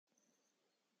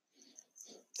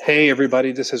Hey,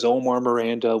 everybody, this is Omar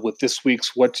Miranda with this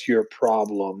week's What's Your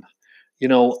Problem?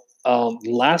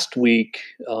 Last week,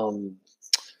 the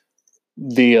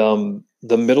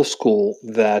middle school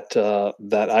that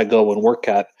I go and work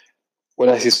at, when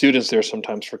I see students there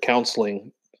sometimes for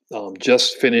counseling,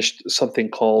 just finished something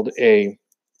called a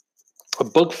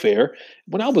book fair.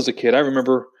 When I was a kid, I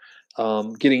remember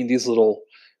getting these little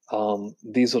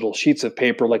sheets of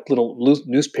paper, like little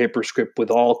newspaper script with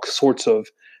all sorts of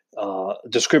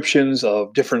descriptions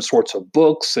of different sorts of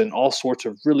books and all sorts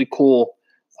of really cool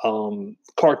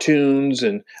cartoons.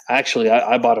 And actually,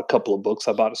 I bought a couple of books.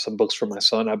 I bought some books for my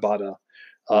son. I bought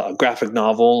a graphic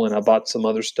novel, and I bought some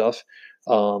other stuff.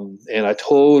 And I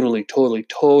totally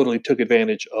took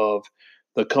advantage of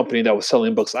the company that was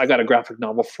selling books. I got a graphic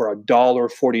novel for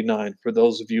 $1.49. For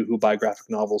those of you who buy graphic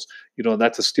novels,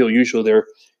 that's a steal. Usually,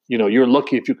 you're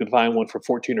lucky if you can find one for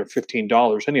 $14 or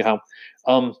 $15. Anyhow,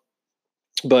 um,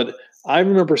 but I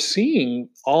remember seeing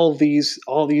all these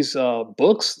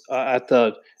books at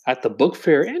the book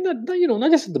fair, and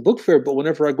not just at the book fair, but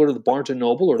whenever I go to the Barnes and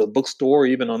Noble or the bookstore,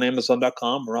 even on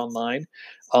Amazon.com or online.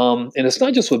 And it's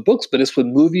not just with books, but it's with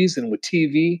movies and with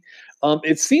TV.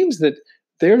 It seems that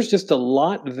there's just a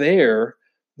lot there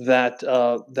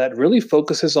that really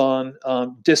focuses on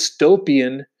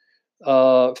dystopian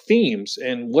themes.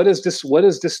 And what is this? What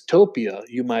is dystopia?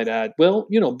 You might add. Well,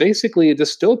 basically, a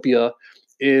dystopia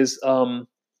is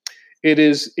it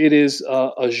is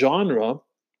a genre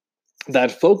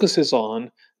that focuses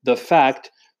on the fact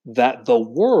that the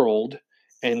world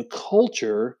and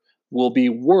culture will be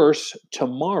worse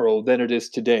tomorrow than it is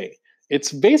today.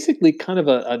 It's basically kind of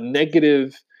a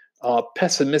negative,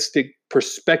 pessimistic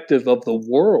perspective of the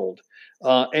world,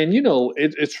 and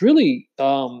it's really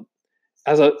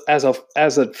as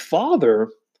a father,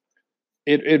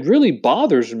 it really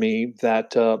bothers me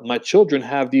that my children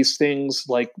have these things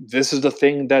like this is the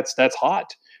thing that's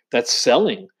hot, that's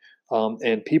selling,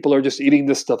 and people are just eating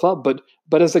this stuff up.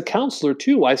 But as a counselor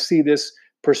too, I see this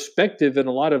perspective in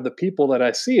a lot of the people that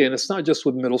I see, and it's not just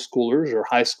with middle schoolers or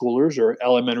high schoolers or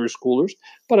elementary schoolers,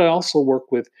 but I also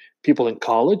work with people in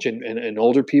college and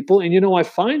older people, and I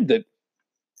find that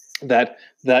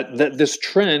this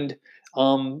trend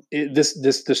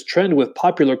this trend with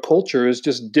popular culture is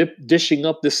just dishing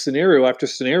up this scenario after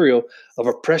scenario of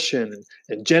oppression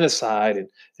and genocide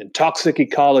and toxic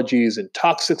ecologies and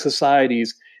toxic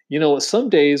societies. Some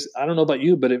days, I don't know about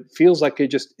you, but it feels like it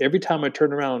just every time I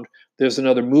turn around, there's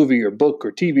another movie or book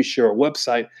or TV show or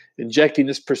website injecting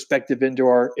this perspective into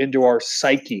our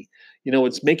psyche.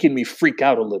 It's making me freak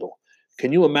out a little.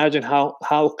 Can you imagine how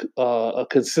a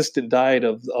consistent diet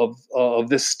of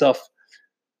this stuff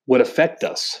would affect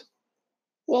us?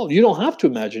 Well, you don't have to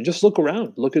imagine. Just look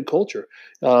around. Look at culture.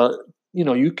 Uh,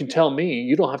 you can tell me.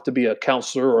 You don't have to be a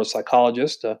counselor or a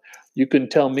psychologist. You can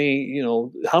tell me.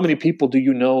 How many people do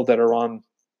you know that are on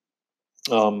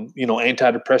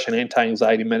antidepressant,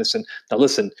 anti-anxiety medicine? Now,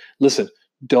 listen.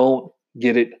 Don't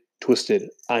get it twisted.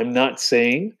 I'm not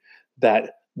saying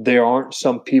that there aren't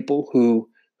some people who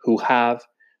have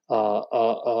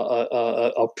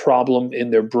a problem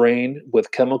in their brain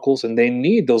with chemicals and they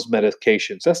need those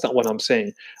medications. That's not what I'm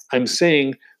saying. I'm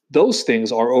saying those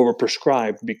things are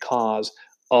overprescribed because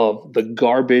of the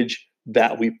garbage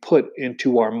that we put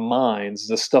into our minds,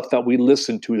 the stuff that we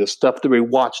listen to, the stuff that we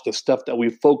watch, the stuff that we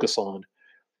focus on.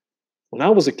 When I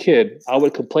was a kid, I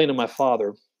would complain to my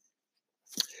father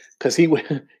because he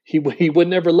would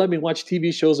never let me watch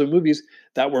TV shows or movies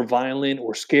that were violent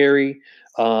or scary.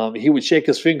 He would shake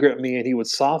his finger at me and he would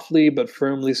softly but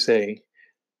firmly say,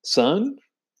 "Son,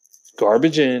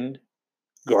 garbage in,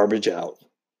 garbage out."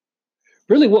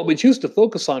 Really, what we choose to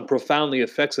focus on profoundly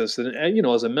affects us. And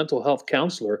as a mental health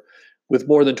counselor with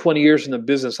more than 20 years in the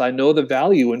business, I know the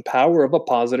value and power of a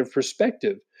positive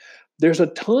perspective. There's a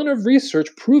ton of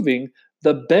research proving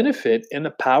the benefit and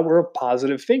the power of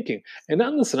positive thinking. And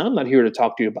now, listen, I'm not here to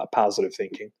talk to you about positive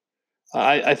thinking.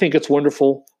 I think it's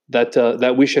wonderful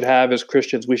that we should have as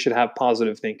Christians, we should have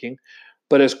positive thinking.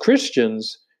 But as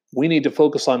Christians, we need to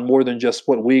focus on more than just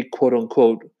what we quote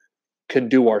unquote can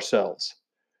do ourselves.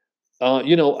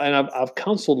 And I've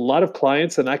counseled a lot of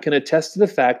clients, and I can attest to the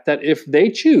fact that if they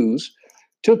choose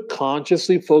to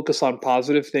consciously focus on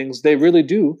positive things, they really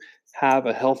do have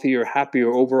a healthier,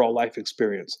 happier overall life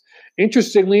experience.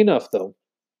 Interestingly enough, though,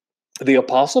 the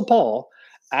Apostle Paul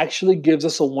actually gives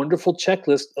us a wonderful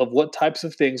checklist of what types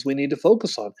of things we need to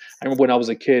focus on. I remember when I was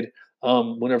a kid,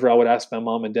 whenever I would ask my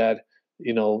mom and dad,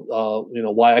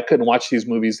 why I couldn't watch these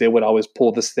movies, they would always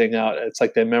pull this thing out. It's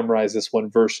like they memorized this one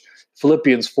verse,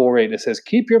 Philippians 4:8. It says,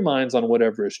 "Keep your minds on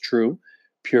whatever is true,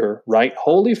 pure, right,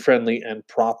 holy, friendly, and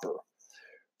proper."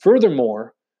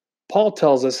 Furthermore, Paul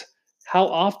tells us how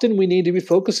often we need to be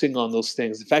focusing on those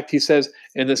things. In fact, he says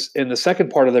in the second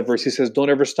part of that verse, he says, "Don't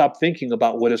ever stop thinking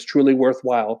about what is truly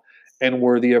worthwhile and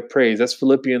worthy of praise." That's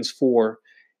Philippians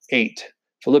 4:8.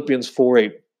 Philippians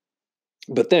 4:8.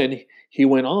 But then he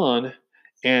went on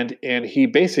and he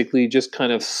basically just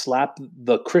kind of slapped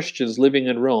the Christians living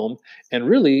in Rome. And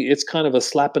really, it's kind of a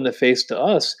slap in the face to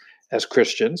us as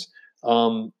Christians.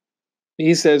 Um,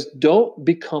 he says, don't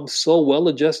become so well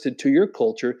adjusted to your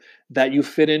culture that you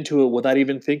fit into it without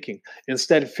even thinking.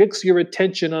 Instead, fix your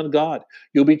attention on God.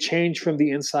 You'll be changed from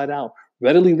the inside out.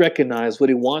 Readily recognize what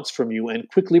He wants from you and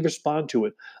quickly respond to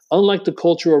it. Unlike the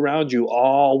culture around you,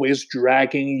 always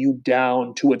dragging you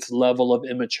down to its level of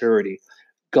immaturity,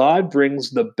 God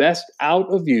brings the best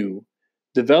out of you,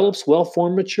 develops well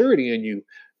formed maturity in you.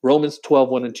 Romans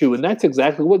 12:1 and 2. And that's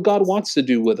exactly what God wants to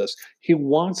do with us. He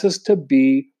wants us to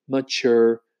be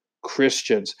mature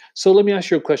Christians. So let me ask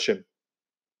you a question.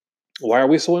 Why are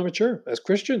we so immature as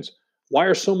Christians? Why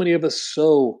are so many of us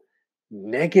so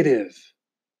negative?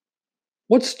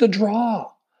 What's the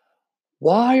draw?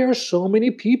 Why are so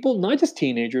many people, not just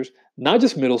teenagers, not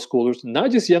just middle schoolers,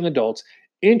 not just young adults,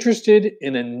 interested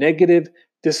in a negative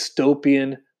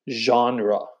dystopian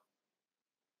genre?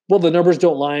 Well, the numbers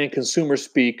don't lie and consumers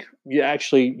speak. You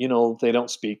actually, they don't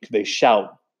speak. They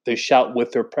shout. They shout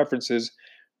with their preferences,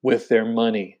 with their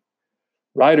money.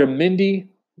 Writer Mindy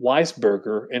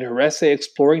Weisberger, in her essay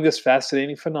exploring this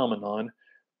fascinating phenomenon,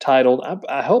 titled,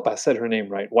 I hope I said her name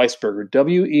right, Weisberger,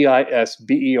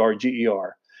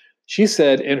 Weisberger, she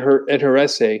said in her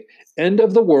essay, "End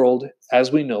of the World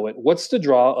as We Know It, What's the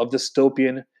Draw of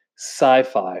Dystopian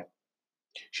Sci-Fi?"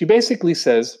 She basically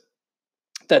says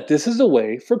that this is a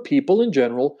way for people in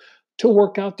general to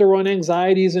work out their own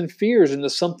anxieties and fears into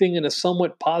something in a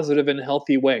somewhat positive and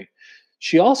healthy way.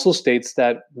 She also states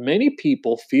that many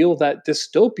people feel that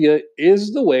dystopia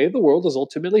is the way the world is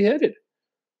ultimately headed.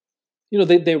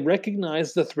 They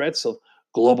recognize the threats of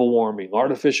global warming,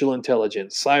 artificial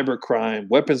intelligence, cybercrime,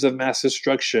 weapons of mass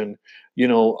destruction.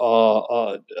 Not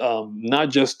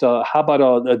just how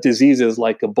about diseases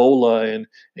like Ebola and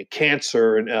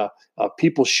cancer and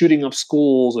people shooting up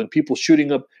schools and people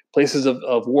shooting up places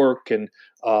of work and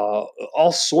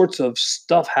all sorts of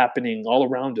stuff happening all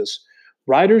around us.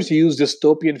 Writers use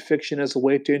dystopian fiction as a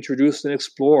way to introduce and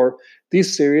explore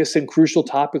these serious and crucial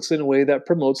topics in a way that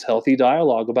promotes healthy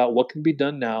dialogue about what can be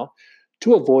done now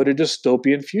to avoid a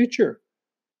dystopian future.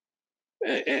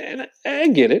 And I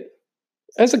get it.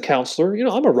 As a counselor,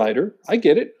 I'm a writer. I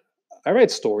get it. I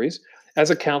write stories. As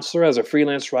a counselor, as a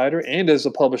freelance writer, and as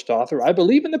a published author, I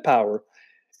believe in the power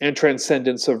and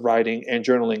transcendence of writing and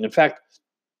journaling. In fact,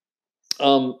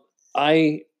 um,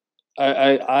 I,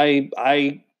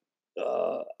 I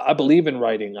believe in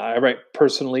writing. I write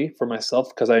personally for myself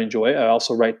because I enjoy it. I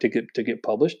also write to get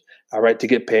published. I write to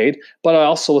get paid, but I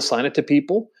also assign it to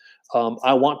people.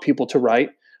 I want people to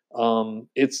write.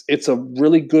 It's a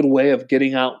really good way of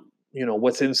getting out,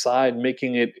 what's inside,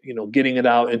 making it, getting it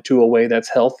out into a way that's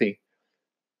healthy.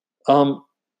 Um,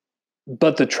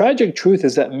 but the tragic truth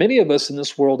is that many of us in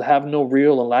this world have no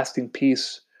real and lasting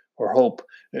peace or hope.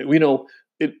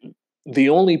 It, the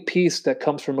only peace that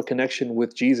comes from a connection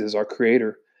with Jesus, our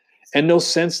Creator, and no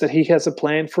sense that He has a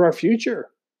plan for our future.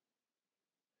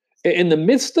 In the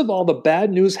midst of all the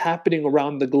bad news happening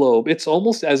around the globe, it's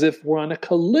almost as if we're on a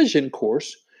collision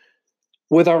course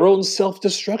with our own self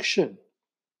destruction.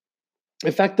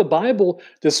 In fact, the Bible,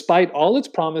 despite all its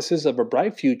promises of a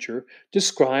bright future,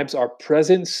 describes our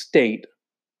present state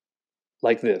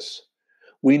like this.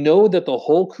 We know that the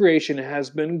whole creation has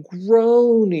been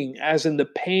groaning as in the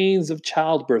pains of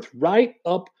childbirth right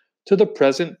up to the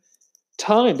present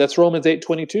time. That's Romans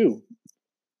 8:22.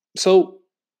 So,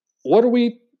 what are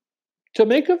we to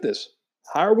make of this?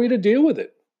 How are we to deal with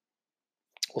it?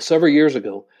 Well, several years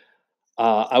ago,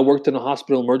 I worked in a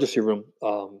hospital emergency room,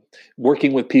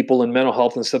 working with people in mental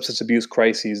health and substance abuse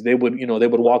crises. They would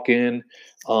walk in,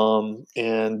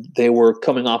 and they were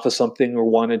coming off of something or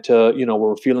wanted to,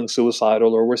 were feeling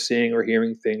suicidal or were seeing or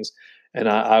hearing things, and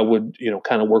I would,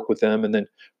 kind of work with them and then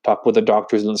talk with the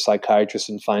doctors and the psychiatrists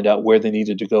and find out where they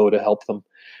needed to go to help them.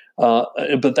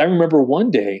 But I remember one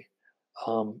day,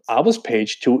 I was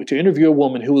paged to interview a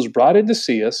woman who was brought in to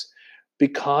see us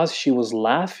because she was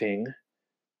laughing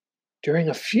during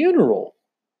a funeral.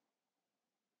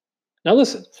 Now,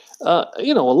 listen, a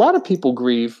lot of people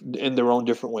grieve in their own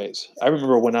different ways. I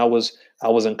remember when I was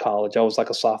in college. I was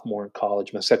like a sophomore in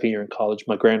college, my second year in college.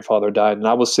 My grandfather died, and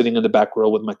I was sitting in the back row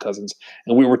with my cousins,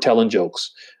 and we were telling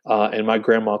jokes. And my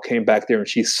grandma came back there, and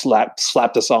she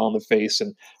slapped us all in the face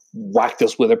and whacked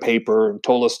us with a paper and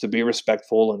told us to be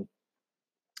respectful. And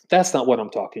that's not what I'm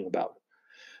talking about.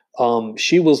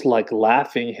 She was like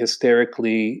laughing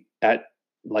hysterically at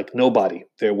like nobody.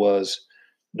 There was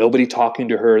nobody talking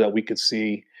to her that we could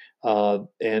see.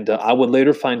 And I would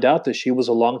later find out that she was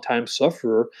a longtime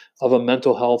sufferer of a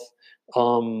mental health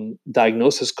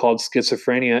diagnosis called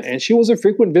schizophrenia, and she was a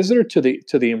frequent visitor to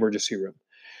the emergency room.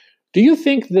 Do you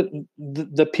think that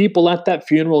the people at that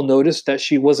funeral noticed that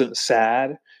she wasn't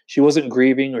sad, she wasn't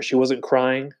grieving, or she wasn't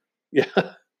crying? Yeah,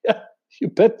 yeah, you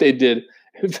bet they did.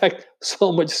 In fact,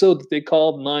 so much so that they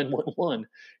called 911.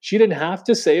 She didn't have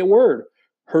to say a word.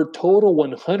 Her total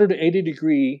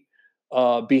 180-degree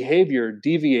behavior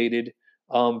deviated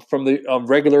from the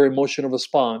regular emotional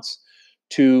response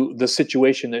to the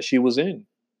situation that she was in.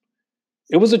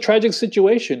 It was a tragic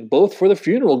situation, both for the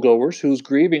funeral goers whose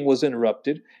grieving was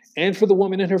interrupted and for the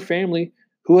woman and her family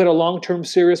who had a long term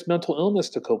serious mental illness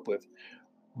to cope with.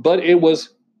 But it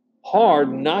was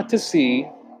hard not to see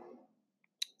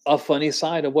a funny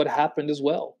side of what happened as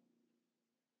well.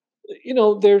 You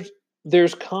know,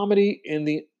 there's comedy in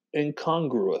the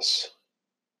incongruous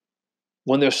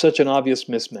when there's such an obvious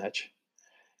mismatch.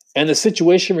 And the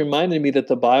situation reminded me that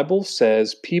the Bible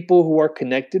says people who are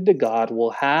connected to God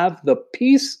will have the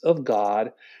peace of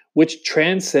God, which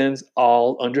transcends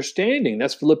all understanding.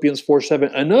 That's Philippians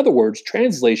 4:7. In other words,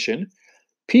 translation,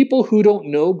 people who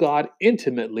don't know God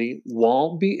intimately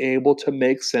won't be able to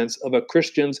make sense of a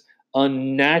Christian's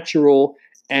unnatural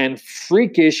and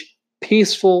freakish,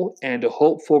 peaceful, and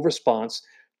hopeful response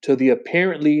to the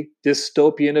apparently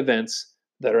dystopian events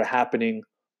that are happening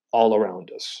all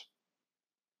around us.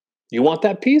 You want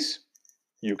that peace?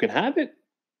 You can have it.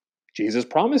 Jesus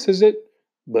promises it,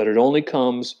 but it only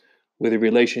comes with a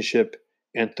relationship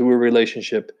and through a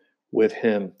relationship with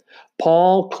Him.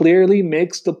 Paul clearly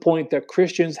makes the point that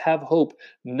Christians have hope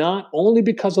not only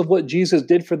because of what Jesus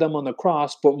did for them on the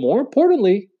cross, but more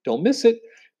importantly, don't miss it,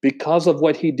 because of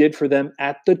what He did for them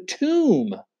at the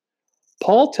tomb.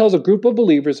 Paul tells a group of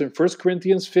believers in 1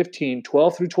 Corinthians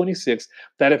 15:12 through 26,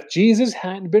 that if Jesus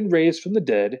hadn't been raised from the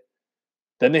dead,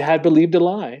 then they had believed a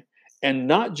lie. And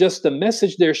not just the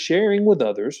message they're sharing with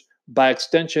others, by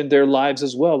extension, their lives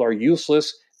as well are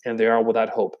useless and they are without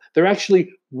hope. They're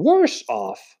actually worse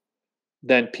off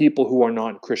than people who are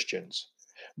non Christians.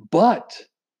 But,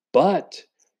 but,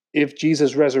 if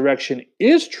Jesus' resurrection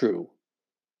is true,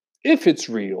 if it's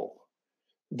real,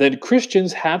 then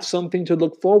Christians have something to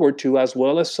look forward to as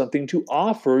well as something to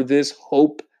offer this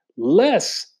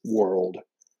hopeless world.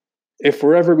 A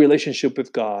forever relationship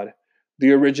with God,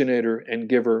 the originator and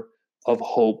giver of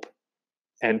hope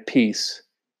and peace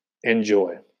and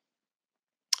joy.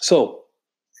 So,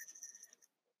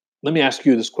 let me ask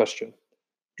you this question.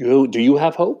 Do you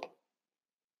have hope?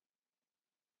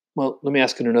 Well, let me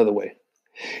ask it another way.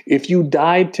 If you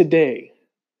died today,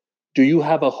 do you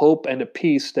have a hope and a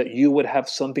peace that you would have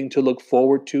something to look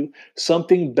forward to?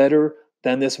 Something better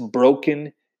than this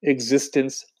broken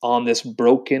existence on this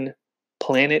broken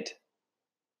planet?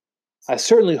 I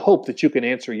certainly hope that you can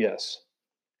answer yes.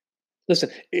 Listen,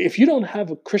 if you don't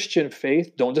have a Christian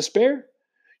faith, don't despair.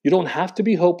 You don't have to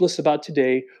be hopeless about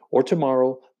today or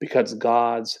tomorrow because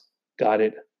God's got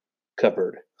it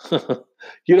covered.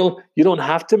 You don't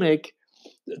have to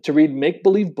read make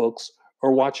believe books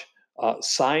or watch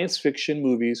science fiction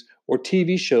movies or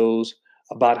TV shows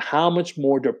about how much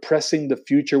more depressing the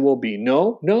future will be.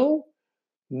 No, no,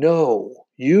 no.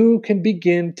 You can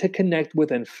begin to connect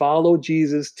with and follow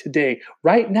Jesus today,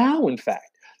 right now, in fact.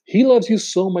 He loves you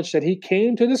so much that He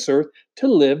came to this earth to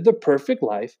live the perfect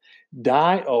life,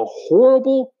 die a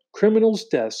horrible criminal's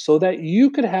death so that you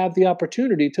could have the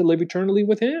opportunity to live eternally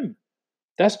with Him.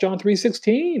 That's John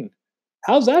 3:16.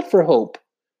 How's that for hope?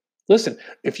 Listen,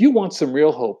 if you want some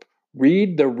real hope,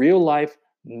 read the real life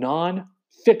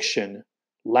non-fiction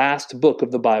last book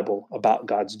of the Bible about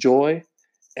God's joy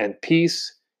and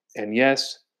peace and,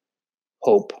 yes,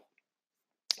 hope.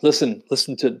 Listen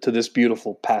to this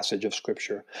beautiful passage of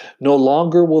Scripture. No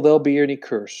longer will there be any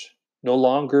curse. No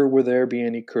longer will there be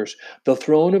any curse. The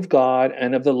throne of God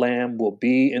and of the Lamb will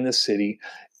be in the city,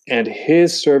 and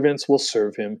His servants will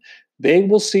serve Him. They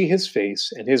will see His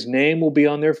face, and His name will be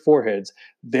on their foreheads.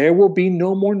 There will be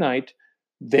no more night.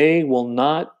 They will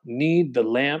not need the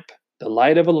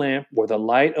light of a lamp, or the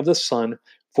light of the sun,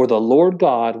 for the Lord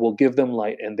God will give them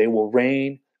light, and they will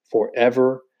reign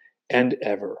forever and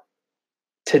ever.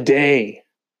 Today,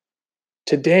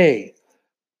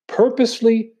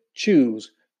 purposely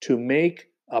choose to make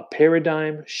a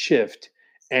paradigm shift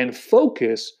and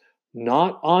focus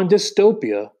not on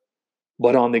dystopia,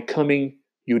 but on the coming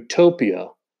utopia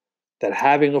that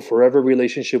having a forever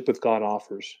relationship with God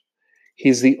offers.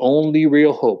 He's the only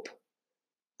real hope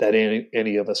that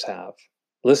any of us have.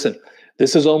 Listen,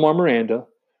 this is Omar Miranda,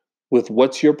 with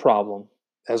what's your problem.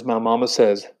 As my mama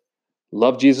says,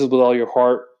 love Jesus with all your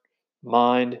heart,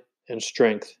 mind, and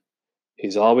strength.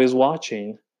 He's always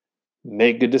watching.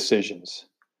 Make good decisions.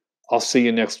 I'll see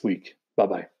you next week. Bye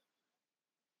bye.